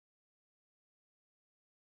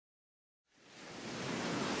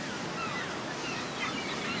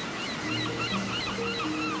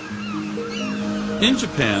In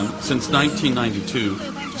Japan, since 1992,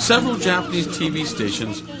 several Japanese TV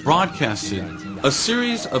stations broadcasted a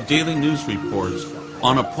series of daily news reports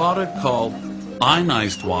on a product called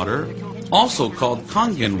ionized water, also called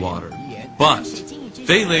Kangen water, but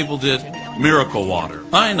they labeled it miracle water.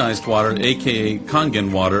 Ionized water, aka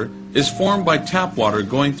Kangen water, is formed by tap water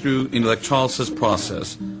going through an electrolysis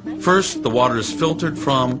process. First, the water is filtered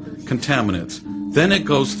from contaminants. Then it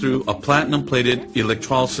goes through a platinum-plated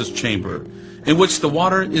electrolysis chamber, in which the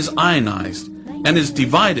water is ionized and is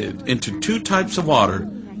divided into two types of water,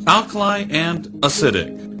 alkali and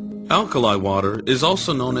acidic. Alkali water is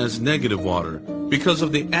also known as negative water because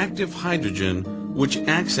of the active hydrogen, which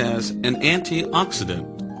acts as an antioxidant.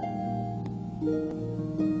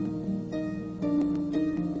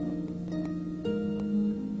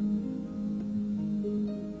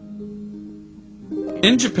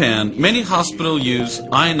 In Japan, many hospitals use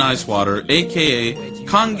ionized water, aka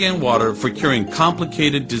Kangen water, for curing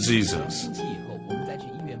complicated diseases.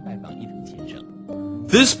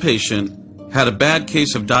 This patient had a bad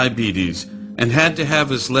case of diabetes and had to have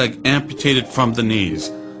his leg amputated from the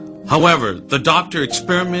knees. However, the doctor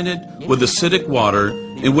experimented with acidic water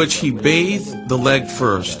in which he bathed the leg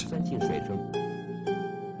first.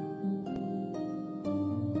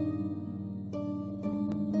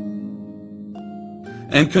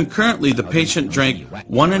 And concurrently, the patient drank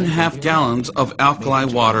 1.5 gallons of alkali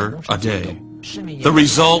water a day. The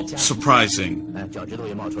result, surprising.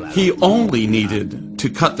 He only needed to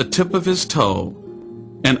cut the tip of his toe,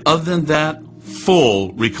 and other than that,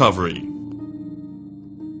 full recovery.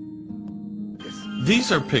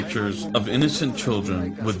 These are pictures of innocent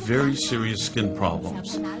children with very serious skin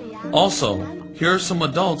problems. Also, here are some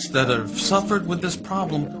adults that have suffered with this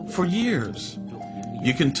problem for years.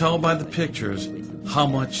 You can tell by the pictures how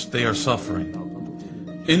much they are suffering.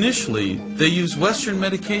 Initially, they used Western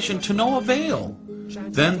medication to no avail.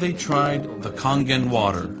 Then they tried the Kangen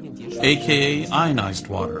water, aka ionized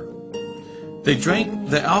water. They drank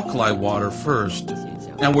the alkali water first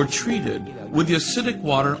and were treated with the acidic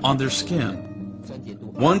water on their skin.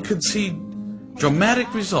 One could see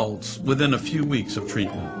dramatic results within a few weeks of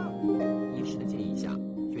treatment.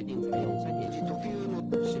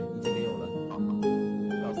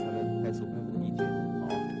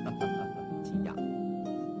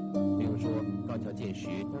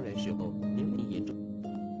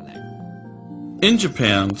 In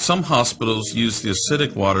Japan, some hospitals use the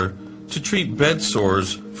acidic water to treat bed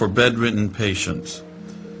sores for bedridden patients.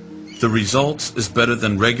 The results is better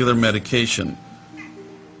than regular medication.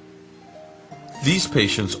 These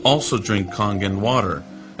patients also drink Kangen water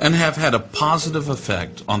and have had a positive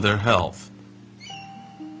effect on their health.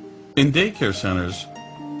 In daycare centers,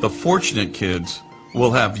 the fortunate kids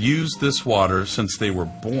will have used this water since they were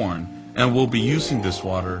born and will be using this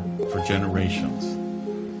water for generations.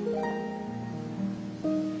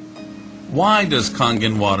 Why does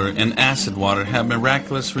Kangen water and acid water have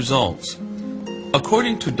miraculous results?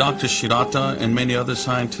 According to Dr. Shirata and many other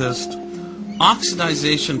scientists,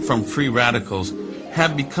 oxidization from free radicals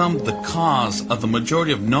have become the cause of the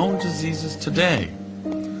majority of known diseases today.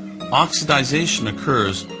 Oxidization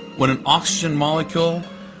occurs when an oxygen molecule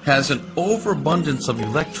has an overabundance of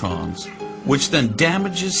electrons, which then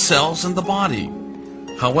damages cells in the body.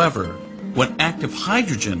 However, when active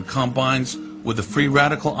hydrogen combines with the free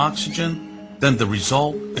radical oxygen, then the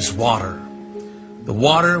result is water. The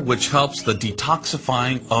water which helps the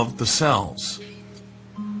detoxifying of the cells.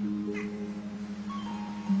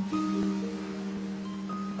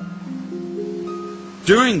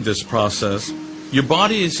 During this process, your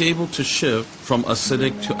body is able to shift from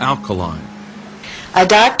acidic to alkaline. A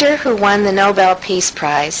doctor who won the Nobel Peace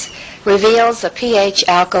Prize reveals a pH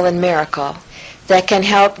alkaline miracle that can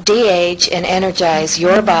help de-age and energize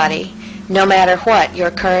your body no matter what your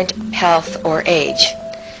current health or age,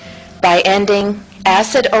 by ending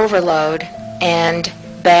acid overload and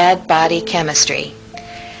bad body chemistry.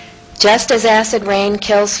 Just as acid rain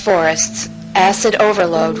kills forests, acid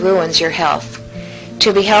overload ruins your health.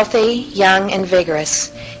 To be healthy, young, and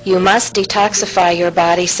vigorous, you must detoxify your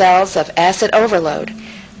body cells of acid overload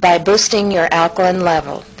by boosting your alkaline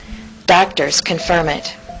level. Doctors confirm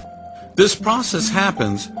it. This process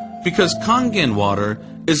happens because Kangen water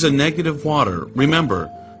is a negative water. Remember,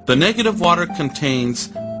 the negative water contains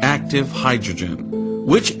active hydrogen,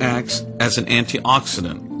 which acts as an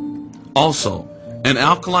antioxidant. Also, an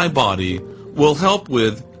alkali body will help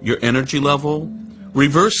with your energy level,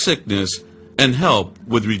 reverse sickness, and help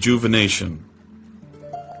with rejuvenation.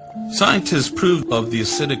 Scientists proved of the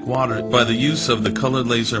acidic water by the use of the colored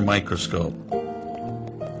laser microscope.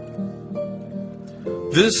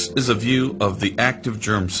 This is a view of the active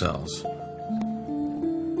germ cells.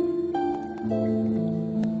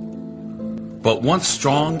 But once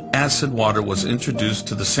strong acid water was introduced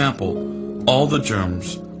to the sample, all the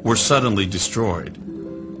germs were suddenly destroyed.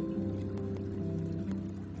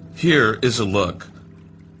 Here is a look.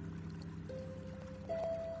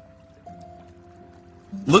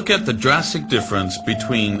 Look at the drastic difference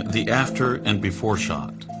between the after and before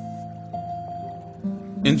shot.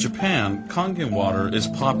 In Japan, Kangen water is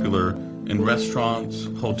popular in restaurants,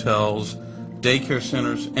 hotels, daycare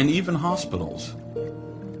centers, and even hospitals.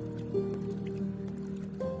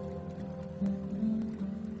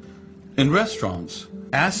 In restaurants,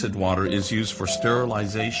 acid water is used for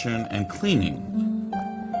sterilization and cleaning.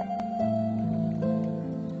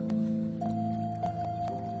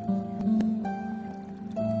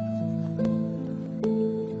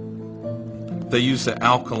 They use the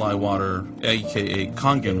alkali water, aka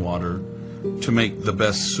Kangen water, to make the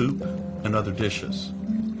best soup and other dishes.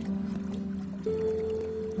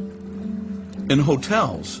 In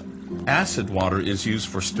hotels, acid water is used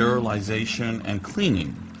for sterilization and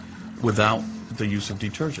cleaning without the use of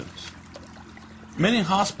detergents. Many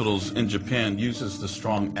hospitals in Japan uses the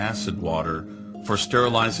strong acid water for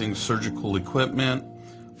sterilizing surgical equipment,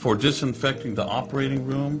 for disinfecting the operating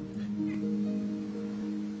room,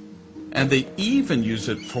 and they even use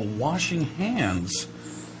it for washing hands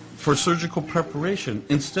for surgical preparation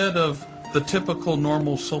instead of the typical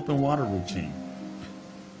normal soap and water routine.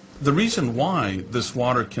 The reason why this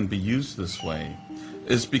water can be used this way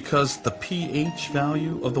is because the pH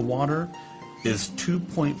value of the water is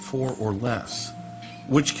 2.4 or less,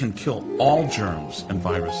 which can kill all germs and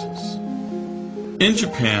viruses. In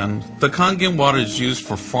Japan, the Kangen water is used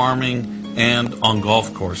for farming and on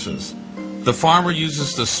golf courses. The farmer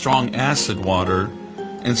uses the strong acid water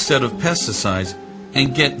instead of pesticides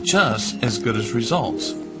and get just as good as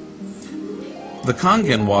results. The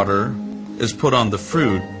Kangen water is put on the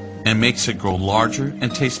fruit and makes it grow larger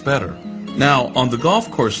and taste better. Now, on the golf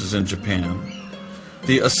courses in Japan,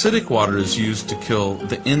 the acidic water is used to kill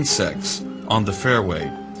the insects on the fairway,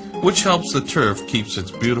 which helps the turf keep its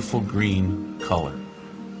beautiful green color.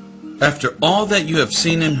 After all that you have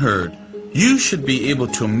seen and heard, you should be able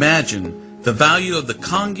to imagine the value of the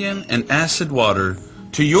Kangen and acid water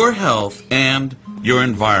to your health and your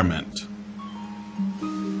environment.